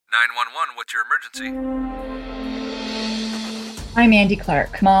911, what's your emergency? I'm Andy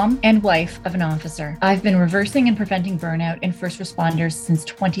Clark, mom and wife of an officer. I've been reversing and preventing burnout in first responders since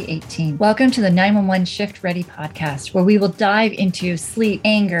 2018. Welcome to the 911 Shift Ready podcast, where we will dive into sleep,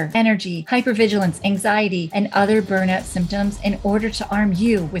 anger, energy, hypervigilance, anxiety, and other burnout symptoms in order to arm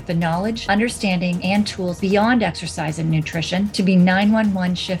you with the knowledge, understanding, and tools beyond exercise and nutrition to be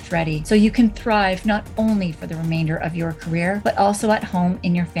 911 Shift Ready, so you can thrive not only for the remainder of your career, but also at home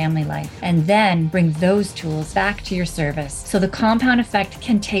in your family life. And then bring those tools back to your service so the compound effect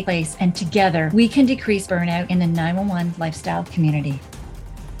can take place, and together we can decrease burnout in the 911 lifestyle community.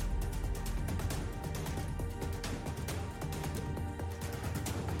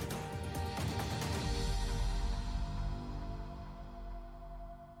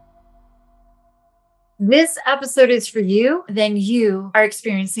 This episode is for you, then you are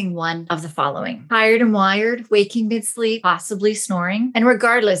experiencing one of the following: tired and wired, waking mid-sleep, possibly snoring. And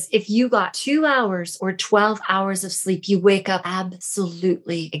regardless, if you got 2 hours or 12 hours of sleep, you wake up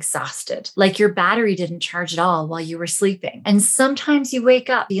absolutely exhausted, like your battery didn't charge at all while you were sleeping. And sometimes you wake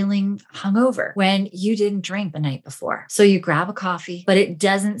up feeling hungover when you didn't drink the night before. So you grab a coffee, but it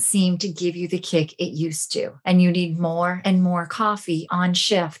doesn't seem to give you the kick it used to. And you need more and more coffee on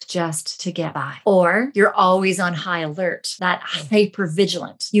shift just to get by. Or you're always on high alert, that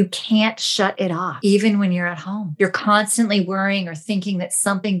hypervigilant. You can't shut it off, even when you're at home. You're constantly worrying or thinking that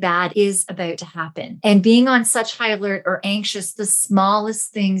something bad is about to happen. And being on such high alert or anxious, the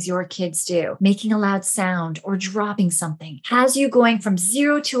smallest things your kids do, making a loud sound or dropping something, has you going from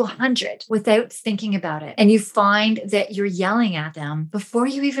 0 to 100 without thinking about it. And you find that you're yelling at them before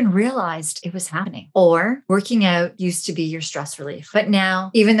you even realized it was happening. Or working out used to be your stress relief. But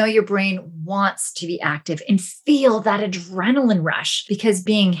now, even though your brain wants to be active and feel that adrenaline rush, because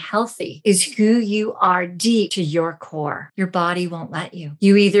being healthy is who you are deep to your core, your body won't let you.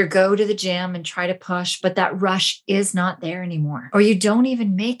 You either go to the gym and try to push, but that rush is not there anymore. Or you don't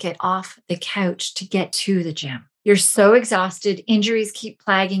even make it off the couch to get to the gym. You're so exhausted, injuries keep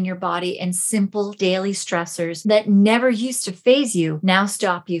plaguing your body, and simple daily stressors that never used to faze you now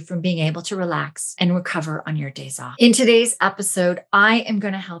stop you from being able to relax and recover on your days off. In today's episode, I am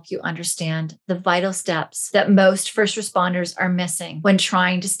going to help you understand the vital steps that most first responders are missing when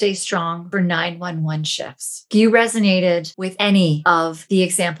trying to stay strong for 911 shifts. If you resonated with any of the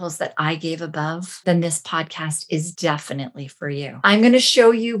examples that I gave above, then this podcast is definitely for you. I'm going to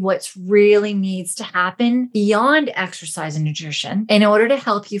show you what really needs to happen beyond exercise and nutrition in order to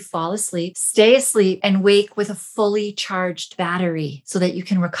help you fall asleep, stay asleep, and wake with a fully charged battery so that you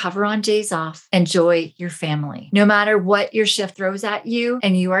can recover on days off, enjoy your family, no matter what your shift throws at you,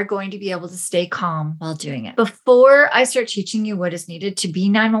 and you are going to be able to stay calm while doing it. Before I start teaching you what is needed to be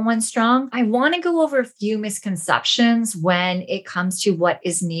 911 strong, I want to go over a few misconceptions when it comes to what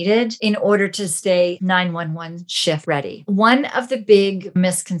is needed in order to stay 911 shift ready. One of the big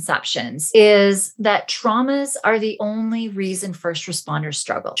misconceptions is that traumas are the only reason first responders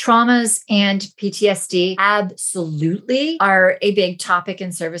struggle. Traumas and PTSD absolutely are a big topic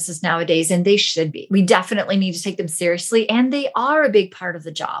in services nowadays, and they should be. We definitely need to take them seriously, and they are a big part of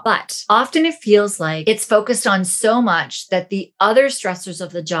the job. But often it feels like it's focused on so much that the other stressors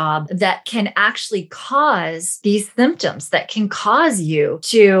of the job that can actually cause these symptoms, that can cause you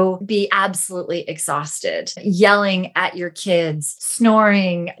to be absolutely exhausted, yelling at your kids,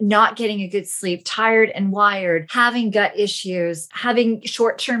 snoring, not getting a good sleep, tired and wired, having gut issues, having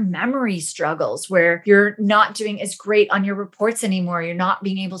short-term memory struggles where you're not doing as great on your reports anymore. You're not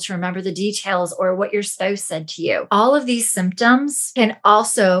being able to remember the details or what your spouse said to you. All of these symptoms can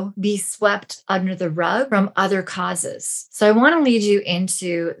also be swept under the rug from other causes. So I want to lead you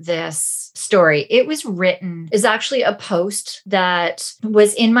into this story. It was actually a post that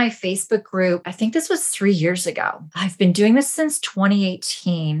was in my Facebook group. I think this was 3 years ago. I've been doing this since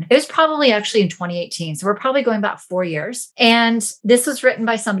 2018. It was probably actually in 2018. So we're probably going back 4 years. And this was written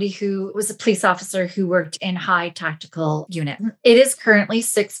by somebody who was a police officer who worked in high tactical unit. It is currently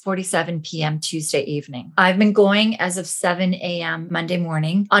 6:47 p.m. Tuesday evening. I've been going as of 7 a.m. Monday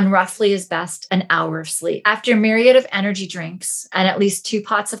morning on roughly as best an hour of sleep. After a myriad of energy drinks and at least 2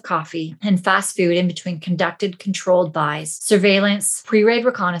 pots of coffee and fast food in between conducted controlled buys, surveillance, pre-raid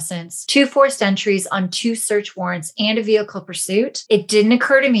reconnaissance, 2 forced entries on 2 search warrants, and a vehicle pursuit, it didn't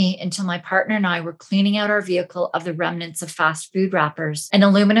occur to me until my partner and I were cleaning out our vehicle of the remnants of fast food wrappers and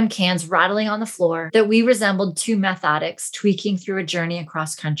aluminum cans rattling on the floor that we resembled two meth addicts tweaking through a journey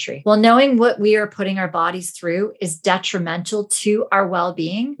across country. While knowing what we are putting our bodies through is detrimental to our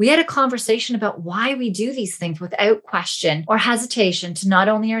well-being, we had a conversation about why we do these things without question or hesitation to not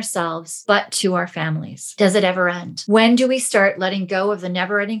only ourselves, but to our families. Does it ever end? When do we start letting go of the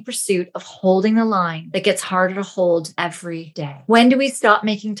never-ending pursuit of holding the line that gets harder to hold every day? When do we stop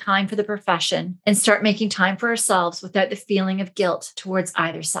making time for the profession and start making time for ourselves without the feeling of guilt towards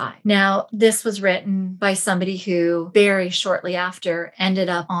either side? Now, this was written by somebody who very shortly after ended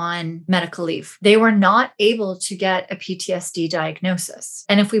up on medical leave. They were not able to get a PTSD diagnosis.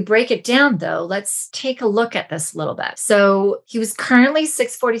 And if we break it down though, let's take a look at this a little bit. So he was currently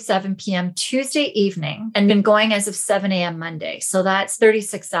 6:47 p.m. Tuesday evening and been going as of 7 a.m. Monday. So that's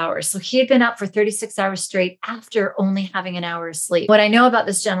 36 hours. So he had been up for 36 hours straight after only having an hour of sleep. What I know about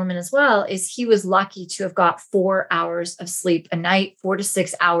this gentleman as well is he was lucky to have got 4 hours of sleep a night, 4 to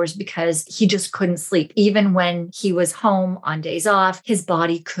 6 hours, because he just couldn't sleep. Even when he was home on days off, his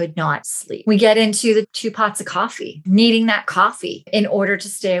body could not sleep. We get into the 2 pots of coffee, needing that coffee in order to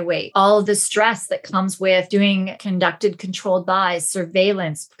stay awake. All of the stress that comes with doing conducted controlled buys,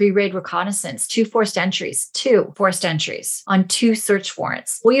 surveillance, pre-raid reconnaissance, 2 forced entries on 2 search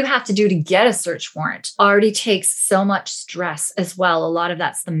warrants. What you have to do to get a search warrant already takes so much stress as well. A lot of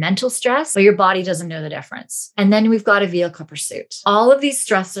that's the mental stress, but your body doesn't know the difference. And then we've got a vehicle pursuit. All of these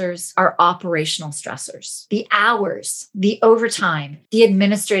stressors are operational stressors. The hours, the overtime, the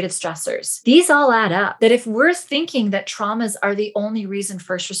administrative stressors, these all add up. That if we're thinking that traumas are the only reason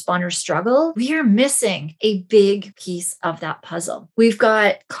first responders struggle, we are missing a big piece of that puzzle. We've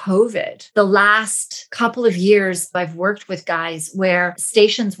got COVID. The last couple of years, I've worked with guys where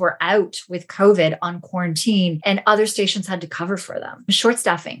stations were out with COVID on quarantine and other stations had to cover for them. Short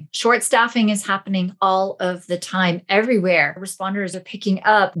staffing. Short staffing is happening all of the time, everywhere. Responders are picking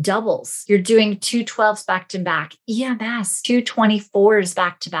up doubles. You're doing 2 12s back to back. EMS, 2 24s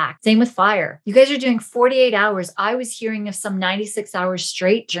back to back. Same with fire. You guys are doing 48 hours. I was hearing of some 96 hours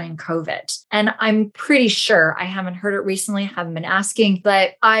straight during COVID. And I'm pretty sure, I haven't heard it recently, haven't been asking,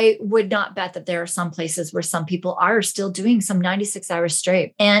 but I would not bet that there are some places where some people are still doing some 96 hours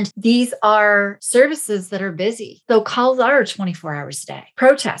straight. And these are services that are busy. So calls are 24 hours a day.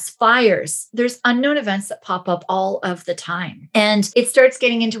 Protests, fires, there's unknown events that pop up all of the time. And it starts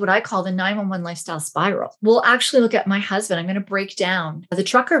getting into what I call the 911 lifestyle spiral. We'll actually look at my husband. I'm going to break down the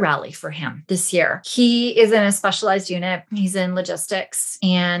trucker rally for him this year. He is in a specialized unit. He's in logistics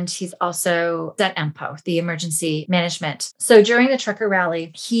and he's also at EMPO, the emergency management. So during the trucker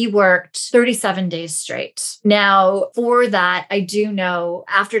rally, he worked 37 days straight. Now for that, I do know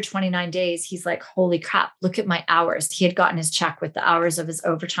after 29 days, he's like, holy crap, look at my hours. He had gotten his check with the hours of his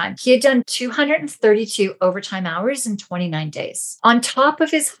overtime. He had done 232 overtime hours in 29 days on top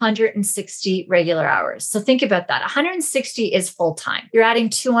of his 160 regular hours. So think about that. 160 is full time. You're adding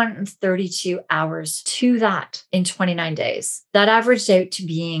 232 hours to that in 29 days. That averaged out to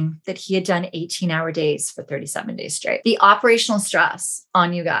being that he had done 18-hour days for 37 days straight. The operational stress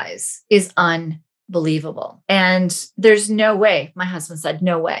on you guys is unbelievable. And there's no way, my husband said,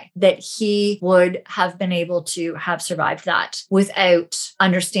 no way that he would have been able to have survived that without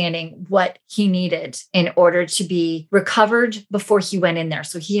understanding what he needed in order to be recovered before he went in there.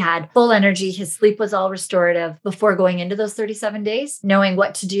 So he had full energy. His sleep was all restorative before going into those 37 days, knowing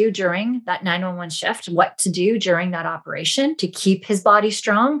what to do during that 911 shift, what to do during that operation to keep his body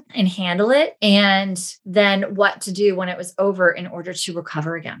strong and handle it. And then what to do when it was over in order to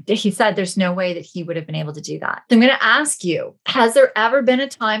recover again. He said there's no way that he would have been able to do that. So I'm going to ask you, has there ever been a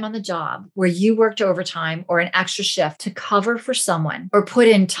time on the job where you worked overtime or an extra shift to cover for someone or put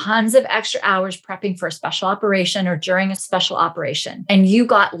in tons of extra hours prepping for a special operation or during a special operation and you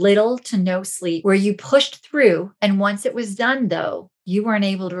got little to no sleep, where you pushed through and once it was done though, you weren't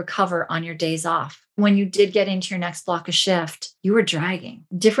able to recover on your days off? When you did get into your next block of shift, you were dragging.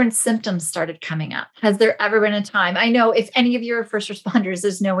 Different symptoms started coming up. Has there ever been a time? I know if any of you are first responders,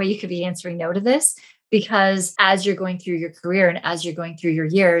 there's no way you could be answering no to this, because as you're going through your career and as you're going through your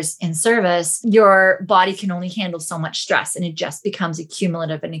years in service, your body can only handle so much stress and it just becomes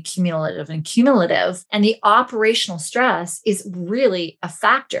accumulative and accumulative and accumulative. And the operational stress is really a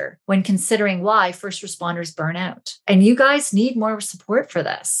factor when considering why first responders burn out. And you guys need more support for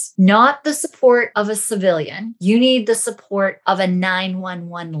this, not the support of a civilian. You need the support of a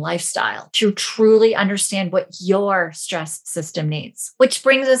 911 lifestyle to truly understand what your stress system needs, which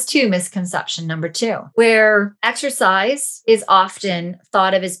brings us to misconception number 2. you, where exercise is often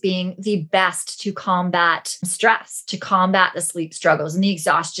thought of as being the best to combat stress, to combat the sleep struggles and the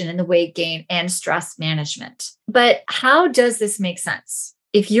exhaustion and the weight gain and stress management. But how does this make sense?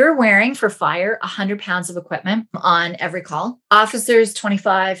 If you're wearing for fire 100 pounds of equipment on every call, officers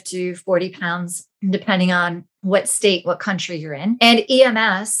 25 to 40 pounds, depending on what state, what country you're in, and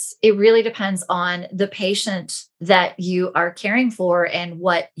EMS, it really depends on the patient that you are caring for and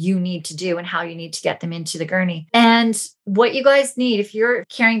what you need to do and how you need to get them into the gurney. And what you guys need, if you're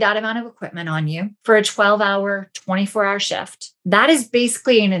carrying that amount of equipment on you for a 12-hour, 24-hour shift, that is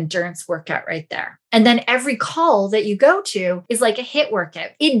basically an endurance workout right there. And then every call that you go to is like a HIIT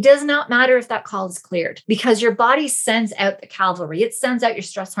workout. It does not matter if that call is cleared because your body sends out the cavalry. It sends out your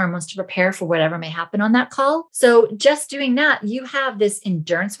stress hormones to prepare for whatever may happen on that call. So just doing that, you have this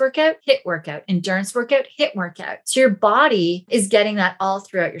endurance workout, HIIT workout, endurance workout, HIIT workout. So your body is getting that all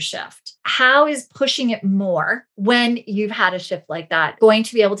throughout your shift. How is pushing it more when you've had a shift like that going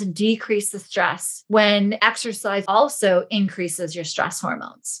to be able to decrease the stress when exercise also increases your stress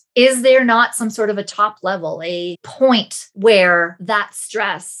hormones? Is there not some sort of a top level, a point where that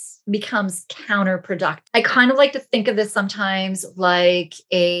stress becomes counterproductive? I kind of like to think of this sometimes like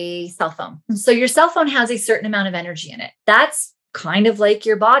a cell phone. So your cell phone has a certain amount of energy in it. That's kind of like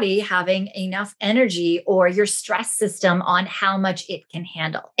your body having enough energy or your stress system on how much it can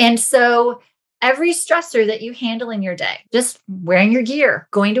handle. And so every stressor that you handle in your day, just wearing your gear,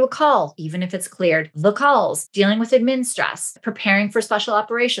 going to a call, even if it's cleared, the calls, dealing with admin stress, preparing for special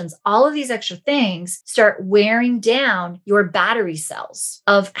operations, all of these extra things start wearing down your battery cells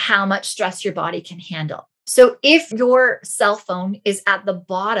of how much stress your body can handle. So if your cell phone is at the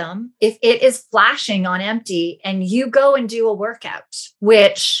bottom, if it is flashing on empty and you go and do a workout,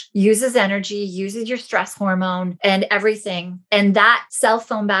 which uses energy, uses your stress hormone and everything, and that cell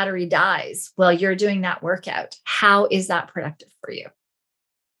phone battery dies while you're doing that workout, how is that productive for you?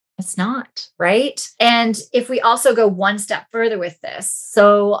 It's not, right? And if we also go one step further with this,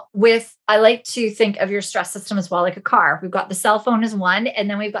 I like to think of your stress system as well like a car. We've got the cell phone as one, and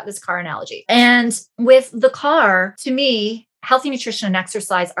then we've got this car analogy. And with the car, to me, healthy nutrition and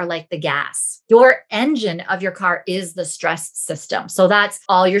exercise are like the gas. Your engine of your car is the stress system. So that's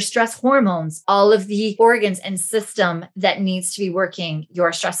all your stress hormones, all of the organs and system that needs to be working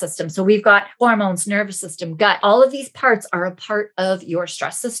your stress system. So we've got hormones, nervous system, gut. All of these parts are a part of your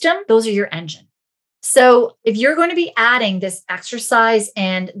stress system. Those are your engine. So if you're going to be adding this exercise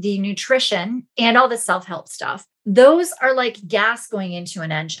and the nutrition and all the self-help stuff, those are like gas going into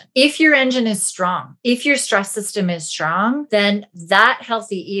an engine. If your engine is strong, if your stress system is strong, then that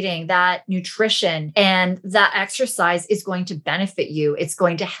healthy eating, that nutrition, and that exercise is going to benefit you. It's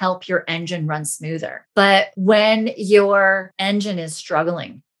going to help your engine run smoother. But when your engine is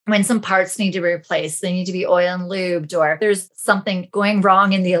struggling, when some parts need to be replaced, they need to be oil and lubed, or there's something going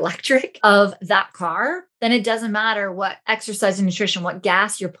wrong in the electric of that car, then it doesn't matter what exercise and nutrition, what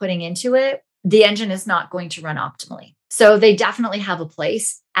gas you're putting into it, the engine is not going to run optimally. So they definitely have a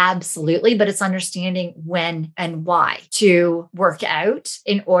place, absolutely, but it's understanding when and why to work out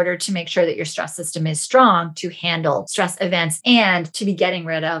in order to make sure that your stress system is strong to handle stress events and to be getting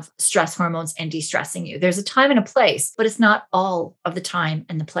rid of stress hormones and de-stressing you. There's a time and a place, but it's not all of the time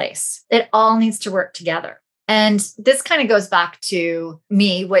and the place. It all needs to work together. And this kind of goes back to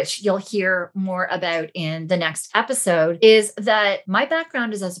me, which you'll hear more about in the next episode, is that my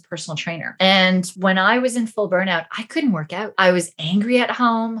background is as a personal trainer. And when I was in full burnout, I couldn't work out. I was angry at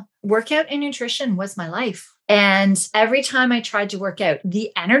home. Workout and nutrition was my life. And every time I tried to work out,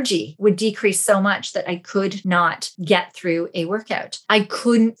 the energy would decrease so much that I could not get through a workout. I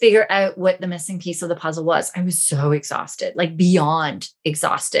couldn't figure out what the missing piece of the puzzle was. I was so exhausted, like beyond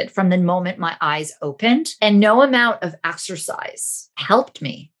exhausted from the moment my eyes opened. And no amount of exercise helped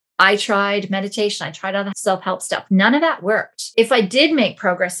me. I tried meditation. I tried all that self-help stuff. None of that worked. If I did make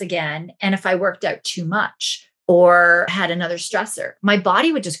progress again, and if I worked out too much or had another stressor, my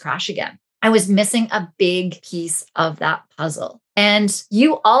body would just crash again. I was missing a big piece of that puzzle. And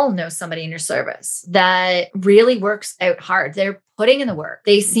you all know somebody in your service that really works out hard. They're putting in the work.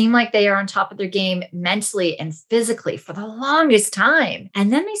 They seem like they are on top of their game mentally and physically for the longest time.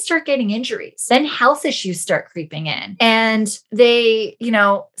 And then they start getting injuries. Then health issues start creeping in. And they,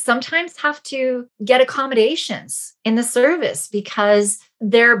 sometimes have to get accommodations in the service because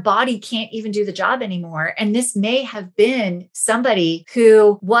their body can't even do the job anymore. And this may have been somebody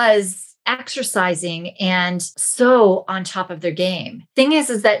who was exercising and so on top of their game. Thing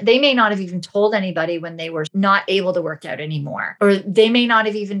is that they may not have even told anybody when they were not able to work out anymore, or they may not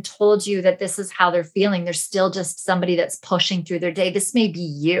have even told you that this is how they're feeling. They're still just somebody that's pushing through their day. This may be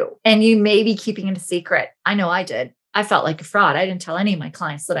you, and you may be keeping it a secret. I know I did. I felt like a fraud. I didn't tell any of my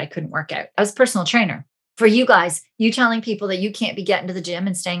clients that I couldn't work out. I was a personal trainer. For you guys, you telling people that you can't be getting to the gym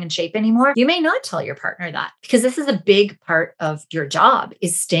and staying in shape anymore, you may not tell your partner that, because this is a big part of your job,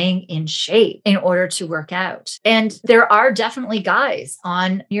 is staying in shape in order to work out. And there are definitely guys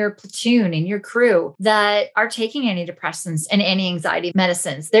on your platoon, in your crew, that are taking antidepressants and anti-anxiety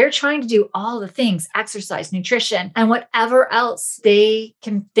medicines. They're trying to do all the things, exercise, nutrition, and whatever else they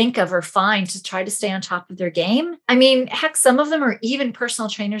can think of or find to try to stay on top of their game. I mean, heck, some of them are even personal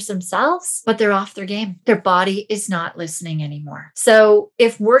trainers themselves, but they're off their game. Their body is not listening anymore. So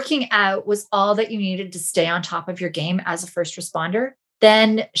if working out was all that you needed to stay on top of your game as a first responder,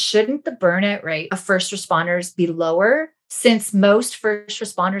 then shouldn't the burnout rate of first responders be lower? Since most first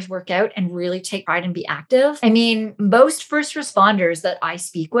responders work out and really take pride and be active. I mean, most first responders that I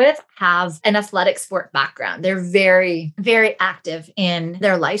speak with have an athletic sport background. They're very, very active in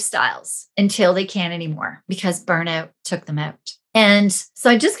their lifestyles until they can't anymore because burnout took them out. And so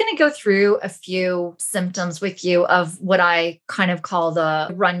I'm just going to go through a few symptoms with you of what I kind of call the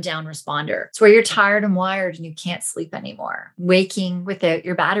rundown responder. It's where you're tired and wired and you can't sleep anymore, waking without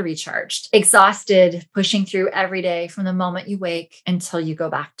your battery charged, exhausted, pushing through every day from the moment you wake until you go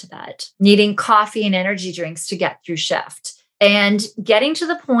back to bed, needing coffee and energy drinks to get through shift. And getting to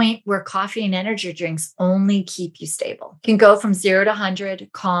the point where coffee and energy drinks only keep you stable. You can go from 0 to 100,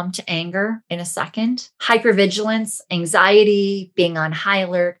 calm to anger in a second. Hypervigilance, anxiety, being on high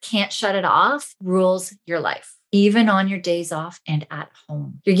alert, can't shut it off, rules your life, even on your days off and at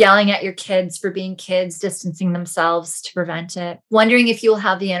home. You're yelling at your kids for being kids, distancing themselves to prevent it, wondering if you'll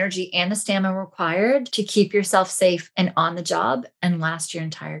have the energy and the stamina required to keep yourself safe and on the job and last your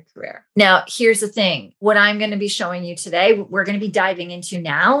entire career. Now, here's the thing. What I'm going to be showing you today, we're going to be diving into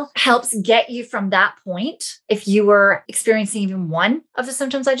now, helps get you from that point. If you were experiencing even one of the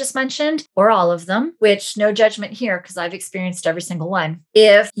symptoms I just mentioned, or all of them, which no judgment here, because I've experienced every single one.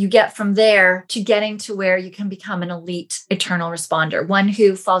 If you get from there to getting to where you can become an elite eternal responder, one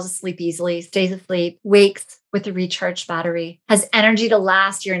who falls asleep easily, stays asleep, wakes with a recharged battery, has energy to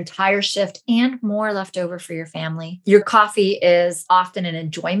last your entire shift and more left over for your family. Your coffee is often an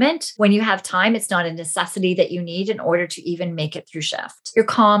enjoyment. When you have time, it's not a necessity that you need in order to even make it through shift. You're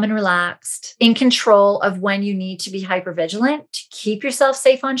calm and relaxed, in control of when you need to be hypervigilant to keep yourself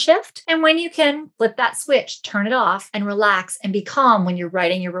safe on shift, and when you can flip that switch, turn it off, and relax and be calm when you're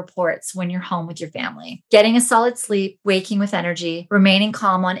writing your reports, when you're home with your family. Getting a solid sleep, waking with energy, remaining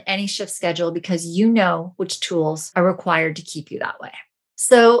calm on any shift schedule because you know which tools are required to keep you that way.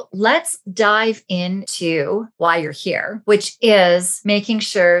 So let's dive into why you're here, which is making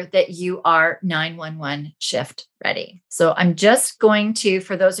sure that you are 911 shift ready. So I'm just going to,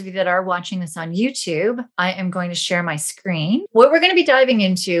 for those of you that are watching this on YouTube, I am going to share my screen. What we're going to be diving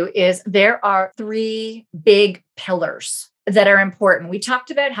into is there are 3 big pillars that are important. We talked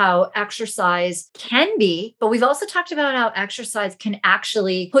about how exercise can be, but we've also talked about how exercise can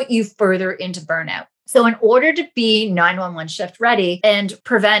actually put you further into burnout. So in order to be 911 shift ready and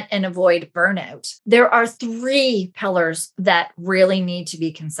prevent and avoid burnout, there are 3 pillars that really need to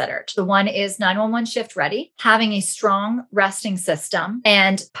be considered. The one is 911 shift ready, having a strong resting system,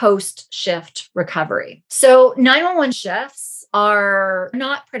 and post-shift recovery. So 911 shifts are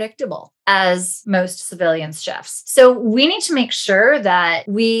not predictable as most civilians shifts. So we need to make sure that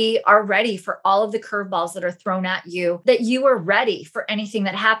we are ready for all of the curveballs that are thrown at you, that you are ready for anything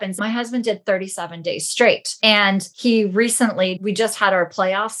that happens. My husband did 37 days straight. And we just had our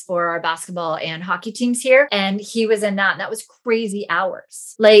playoffs for our basketball and hockey teams here. And he was in that. And that was crazy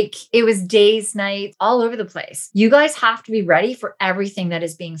hours. Like it was days, nights, all over the place. You guys have to be ready for everything that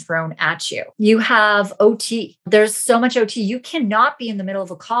is being thrown at you. You have OT. There's so much OT. You cannot be in the middle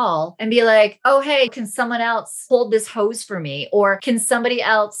of a call and be like, oh, hey, can someone else hold this hose for me? Or can somebody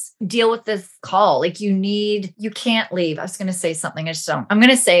else deal with this call? Like you can't leave. I was going to say something. I just don't. I'm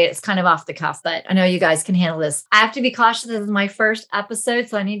going to say it. It's kind of off the cuff, but I know you guys can handle this. I have to be cautious. This is my first episode,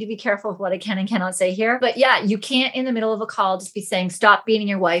 so I need to be careful with what I can and cannot say here. But yeah, you can't in the middle of a call just be saying, stop beating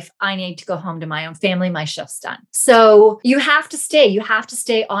your wife. I need to go home to my own family. My shift's done. So you have to stay. You have to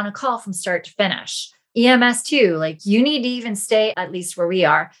stay on a call from start to finish. EMS too, like you need to even stay, at least where we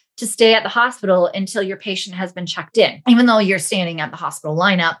are, to stay at the hospital until your patient has been checked in, even though you're standing at the hospital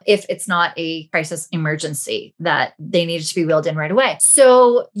lineup, if it's not a crisis emergency that they needed to be wheeled in right away.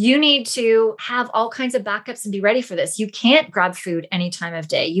 So you need to have all kinds of backups and be ready for this. You can't grab food any time of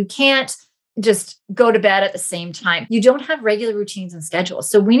day. You can't just go to bed at the same time. You don't have regular routines and schedules.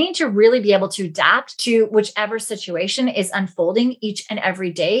 So we need to really be able to adapt to whichever situation is unfolding each and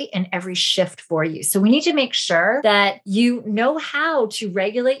every day and every shift for you. So we need to make sure that you know how to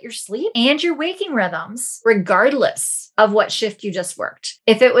regulate your sleep and your waking rhythms, regardless of what shift you just worked.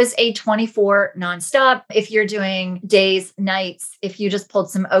 If it was a 24 nonstop, if you're doing days, nights, if you just pulled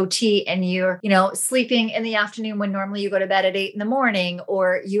some OT and you're, sleeping in the afternoon when normally you go to bed at 8 a.m,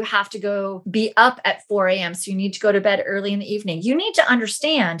 or you have to go be up at 4 a.m. So you need to go to bed early in the evening. You need to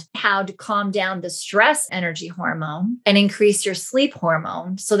understand how to calm down the stress energy hormone and increase your sleep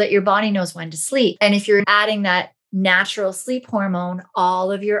hormone so that your body knows when to sleep. And if you're adding that natural sleep hormone,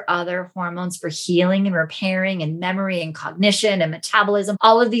 all of your other hormones for healing and repairing and memory and cognition and metabolism,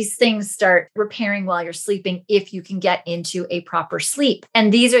 all of these things start repairing while you're sleeping if you can get into a proper sleep.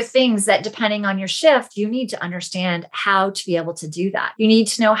 And these are things that, depending on your shift, you need to understand how to be able to do that. You need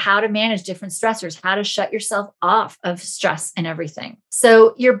to know how to manage different stressors, how to shut yourself off of stress and everything.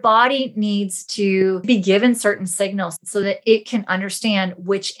 So your body needs to be given certain signals so that it can understand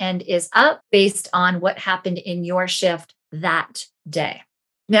which end is up based on what happened in your shift that day.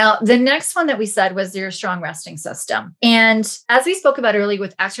 Now, the next one that we said was your strong resting system. And as we spoke about earlier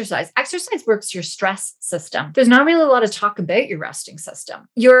with exercise works your stress system. There's not really a lot of talk about your resting system.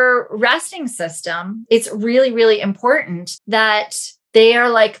 Your resting system, it's really, really important that they are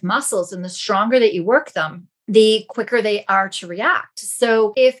like muscles, and the stronger that you work them, the quicker they are to react.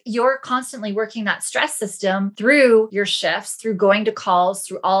 So if you're constantly working that stress system through your shifts, through going to calls,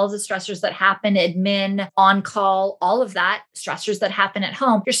 through all of the stressors that happen, admin, on call, all of that, stressors that happen at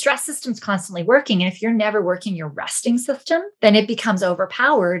home, your stress system's constantly working. And if you're never working your resting system, then it becomes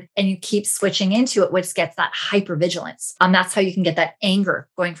overpowered and you keep switching into it, which gets that hypervigilance. That's how you can get that anger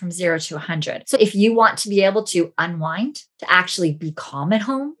going from 0 to 100. So if you want to be able to unwind, to actually be calm at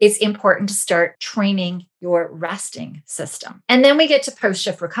home, it's important to start training your resting system. And then we get to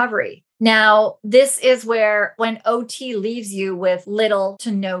post-shift recovery. Now, this is where when OT leaves you with little to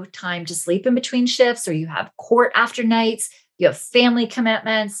no time to sleep in between shifts, or you have court after nights, you have family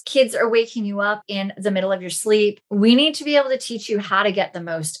commitments, kids are waking you up in the middle of your sleep. We need to be able to teach you how to get the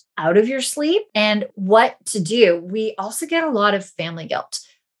most out of your sleep and what to do. We also get a lot of family guilt.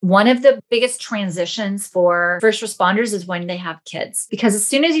 One of the biggest transitions for first responders is when they have kids, because as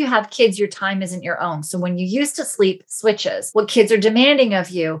soon as you have kids, your time isn't your own. So when you used to sleep switches, what kids are demanding of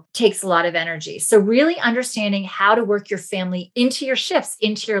you takes a lot of energy. So really understanding how to work your family into your shifts,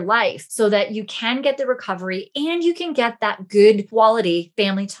 into your life, so that you can get the recovery and you can get that good quality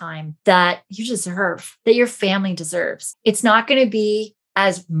family time that you deserve, that your family deserves. It's not going to be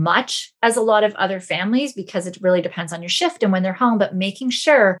as much as a lot of other families because it really depends on your shift and when they're home, but making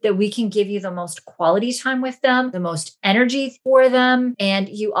sure that we can give you the most quality time with them, the most energy for them, and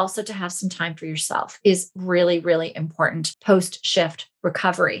you also to have some time for yourself is really, really important post-shift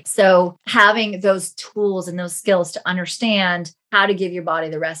recovery. So having those tools and those skills to understand how to give your body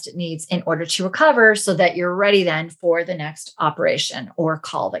the rest it needs in order to recover so that you're ready then for the next operation or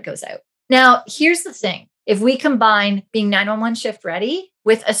call that goes out. Now, here's the thing. If we combine being 911 shift ready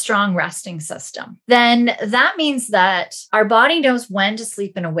with a strong resting system, then that means that our body knows when to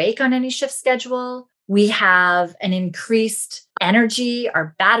sleep and awake on any shift schedule. We have an increased energy,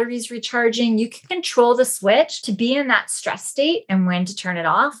 our batteries recharging. You can control the switch to be in that stress state and when to turn it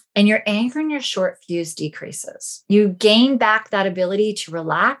off. And your anger and your short fuse decreases. You gain back that ability to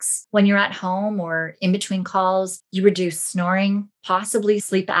relax when you're at home or in between calls. You reduce snoring, possibly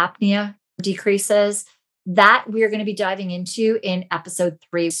sleep apnea decreases. That we're going to be diving into in episode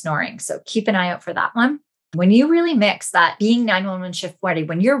 3, snoring. So keep an eye out for that one. When you really mix that being 911 shift ready,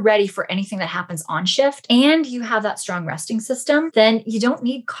 when you're ready for anything that happens on shift and you have that strong resting system, then you don't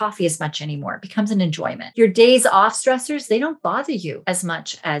need coffee as much anymore. It becomes an enjoyment. Your days off stressors, they don't bother you as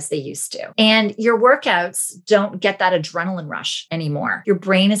much as they used to. And your workouts don't get that adrenaline rush anymore. Your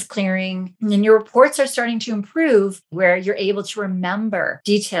brain is clearing and your reports are starting to improve where you're able to remember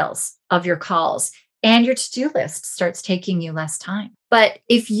details of your calls. And your to-do list starts taking you less time. But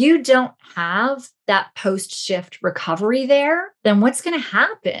if you don't have that post-shift recovery there, then what's going to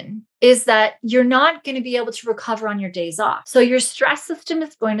happen is that you're not going to be able to recover on your days off. So your stress system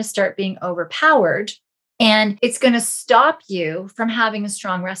is going to start being overpowered. And it's going to stop you from having a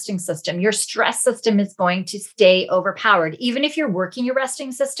strong resting system. Your stress system is going to stay overpowered. Even if you're working your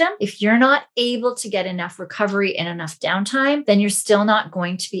resting system, if you're not able to get enough recovery and enough downtime, then you're still not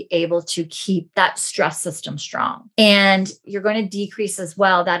going to be able to keep that stress system strong. And you're going to decrease as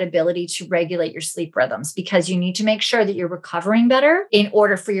well that ability to regulate your sleep rhythms, because you need to make sure that you're recovering better in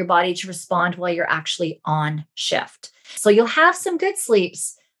order for your body to respond while you're actually on shift. So you'll have some good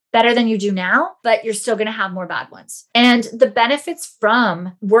sleeps, better than you do now, but you're still going to have more bad ones. And the benefits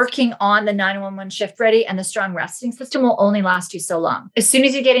from working on the 911 shift ready and the strong resting system will only last you so long. As soon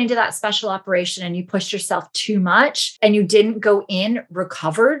as you get into that special operation and you push yourself too much and you didn't go in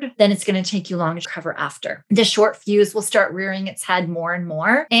recovered, then it's going to take you long to recover after. The short fuse will start rearing its head more and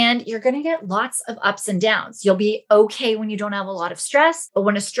more, and you're going to get lots of ups and downs. You'll be okay when you don't have a lot of stress, but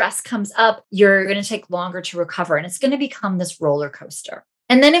when a stress comes up, you're going to take longer to recover, and it's going to become this roller coaster.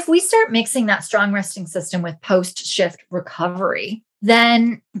 And then if we start mixing that strong resting system with post-shift recovery,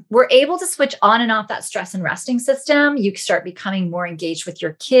 then we're able to switch on and off that stress and resting system. You start becoming more engaged with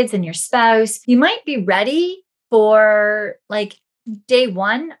your kids and your spouse. You might be ready for like day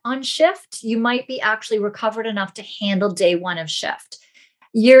one on shift. You might be actually recovered enough to handle day one of shift.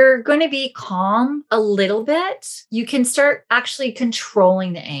 You're going to be calm a little bit. You can start actually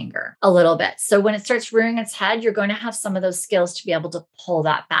controlling the anger a little bit. So when it starts rearing its head, you're going to have some of those skills to be able to pull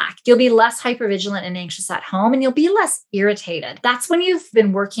that back. You'll be less hypervigilant and anxious at home, and you'll be less irritated. That's when you've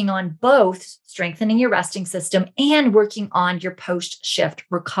been working on both strengthening your resting system and working on your post-shift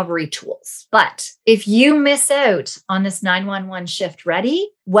recovery tools. But if you miss out on this 911 shift ready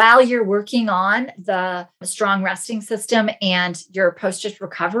while you're working on the strong resting system and your post-shift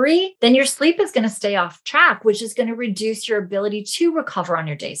recovery, then your sleep is going to stay off track, which is going to reduce your ability to recover on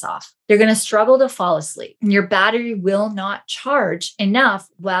your days off. You're going to struggle to fall asleep. Your battery will not charge enough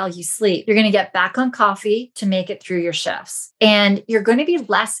while you sleep. You're going to get back on coffee to make it through your shifts. And you're going to be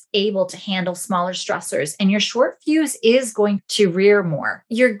less able to handle smaller stressors. And your short fuse is going to rear more.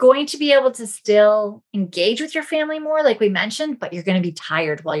 You're going to be able to still engage with your family more, like we mentioned, but you're going to be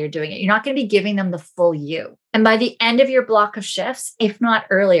tired while you're doing it. You're not going to be giving them the full you. And by the end of your block of shifts, if not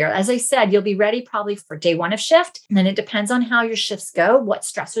earlier, as I said, you'll be ready probably for day one of shift. And then it depends on how your shifts go. What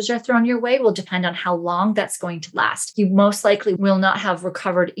stressors are thrown your way will depend on how long that's going to last. You most likely will not have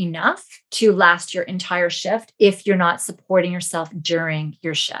recovered enough to last your entire shift if you're not supporting yourself during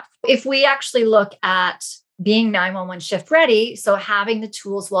your shift. If we actually look at being 911 shift ready, so having the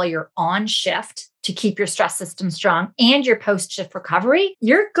tools while you're on shift to keep your stress system strong and your post-shift recovery,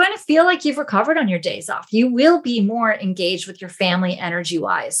 you're going to feel like you've recovered on your days off. You will be more engaged with your family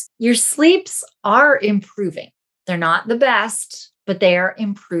energy-wise. Your sleeps are improving. They're not the best, but they are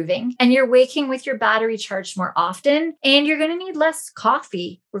improving. And you're waking with your battery charged more often, and you're going to need less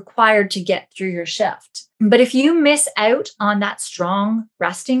coffee required to get through your shift. But if you miss out on that strong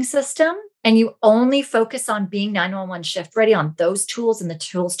resting system, and you only focus on being 911 shift ready on those tools and the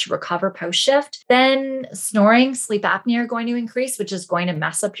tools to recover post-shift, then snoring, sleep apnea are going to increase, which is going to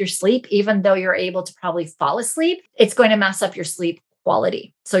mess up your sleep. Even though you're able to probably fall asleep, it's going to mess up your sleep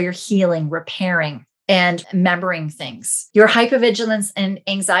quality. So you're healing, repairing, and remembering things. Your hypervigilance and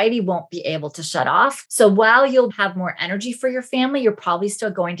anxiety won't be able to shut off. So while you'll have more energy for your family, you're probably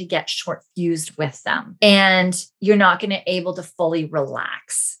still going to get short fused with them. And you're not going to be able to fully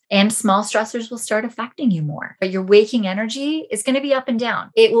relax. And small stressors will start affecting you more. But your waking energy is going to be up and down.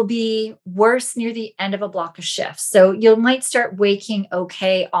 It will be worse near the end of a block of shifts. So you might start waking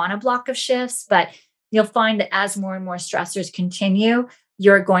okay on a block of shifts, but you'll find that as more and more stressors continue,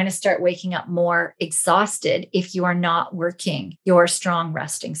 you're going to start waking up more exhausted if you are not working your strong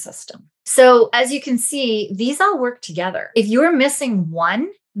resting system. So as you can see, these all work together. If you're missing one,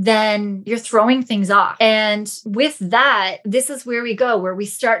 then you're throwing things off. And with that, this is where we go, where we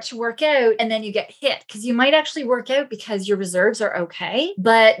start to work out and then you get hit, because you might actually work out because your reserves are okay,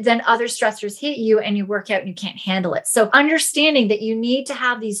 but then other stressors hit you and you work out and you can't handle it. So understanding that you need to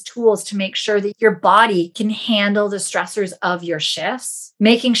have these tools to make sure that your body can handle the stressors of your shifts,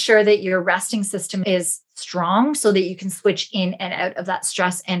 making sure that your resting system is strong so that you can switch in and out of that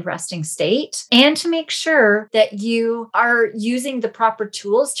stress and resting state, and to make sure that you are using the proper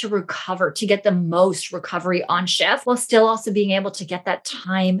tools to recover, to get the most recovery on shift while still also being able to get that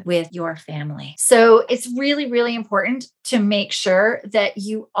time with your family. So it's really, really important to make sure that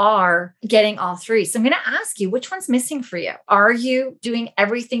you are getting all three. So I'm going to ask you, which one's missing for you? Are you doing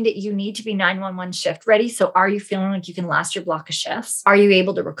everything that you need to be 911 shift ready? So are you feeling like you can last your block of shifts? Are you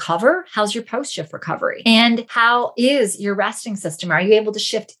able to recover? How's your post-shift recovery? And how is your resting system? Are you able to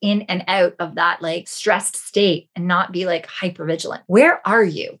shift in and out of that like stressed state and not be like hypervigilant? Where are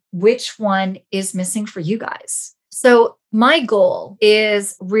you? Which one is missing for you guys? So my goal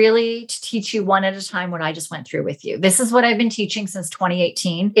is really to teach you one at a time what I just went through with you. This is what I've been teaching since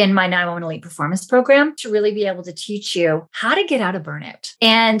 2018 in my 911 Elite Performance Program, to really be able to teach you how to get out of burnout.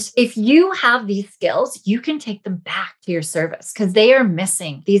 And if you have these skills, you can take them back to your service because they are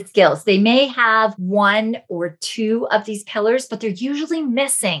missing these skills. They may have one or two of these pillars, but they're usually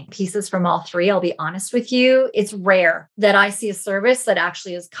missing pieces from all three. I'll be honest with you. It's rare that I see a service that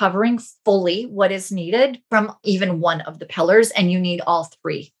actually is covering fully what is needed from even one of the pillars, and you need all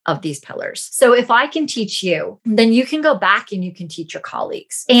three of these pillars. So if I can teach you, then you can go back and you can teach your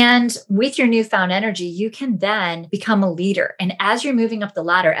colleagues. And with your newfound energy, you can then become a leader. And as you're moving up the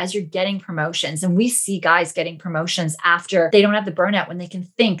ladder, as you're getting promotions, and we see guys getting promotions after they don't have the burnout, when they can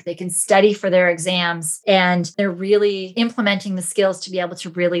think, they can study for their exams, and they're really implementing the skills to be able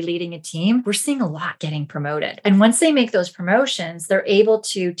to really leading a team. We're seeing a lot getting promoted. And once they make those promotions, they're able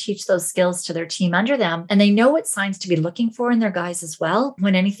to teach those skills to their team under them. And they know what signs to be looking for in their guys as well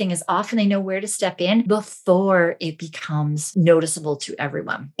when anything is off, and they know where to step in before it becomes noticeable to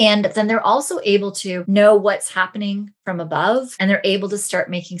everyone. And then they're also able to know what's happening from above, and they're able to start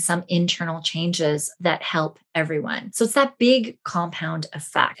making some internal changes that help everyone. So it's that big compound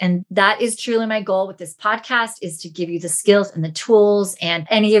effect. And that is truly my goal with this podcast, is to give you the skills and the tools. And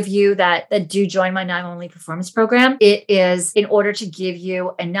any of you that do join my 911 Elite Performance Program, it is in order to give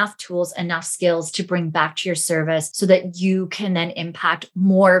you enough tools, enough skills to bring back to your service so that you can then impact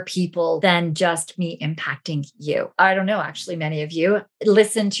more people than just me impacting you. I don't know, actually, many of you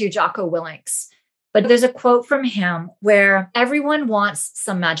listen to Jocko Willink's. But there's a quote from him where everyone wants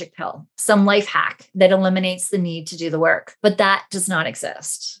some magic pill, some life hack that eliminates the need to do the work, but that does not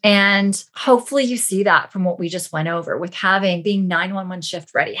exist. And hopefully you see that from what we just went over with being 911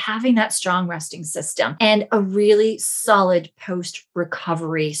 shift ready, having that strong resting system, and a really solid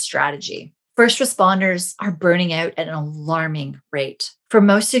post-recovery strategy. First responders are burning out at an alarming rate. For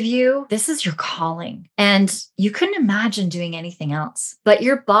most of you, this is your calling, and you couldn't imagine doing anything else. But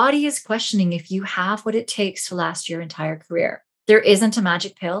your body is questioning if you have what it takes to last your entire career. There isn't a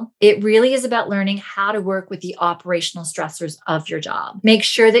magic pill. It really is about learning how to work with the operational stressors of your job. Make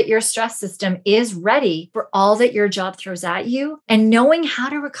sure that your stress system is ready for all that your job throws at you, and knowing how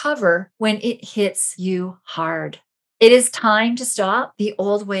to recover when it hits you hard. It is time to stop the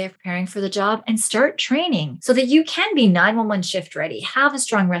old way of preparing for the job and start training so that you can be 911 shift ready, have a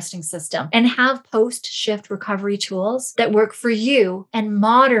strong resting system, and have post-shift recovery tools that work for you and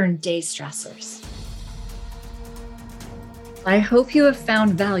modern day stressors. I hope you have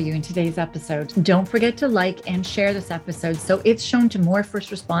found value in today's episode. Don't forget to like and share this episode so it's shown to more first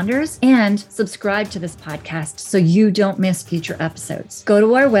responders, and subscribe to this podcast so you don't miss future episodes. Go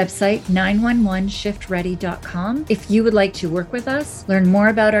to our website, 911shiftready.com. If you would like to work with us, learn more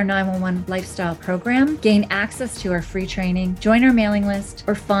about our 911 lifestyle program, gain access to our free training, join our mailing list,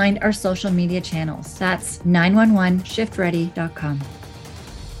 or find our social media channels. That's 911shiftready.com.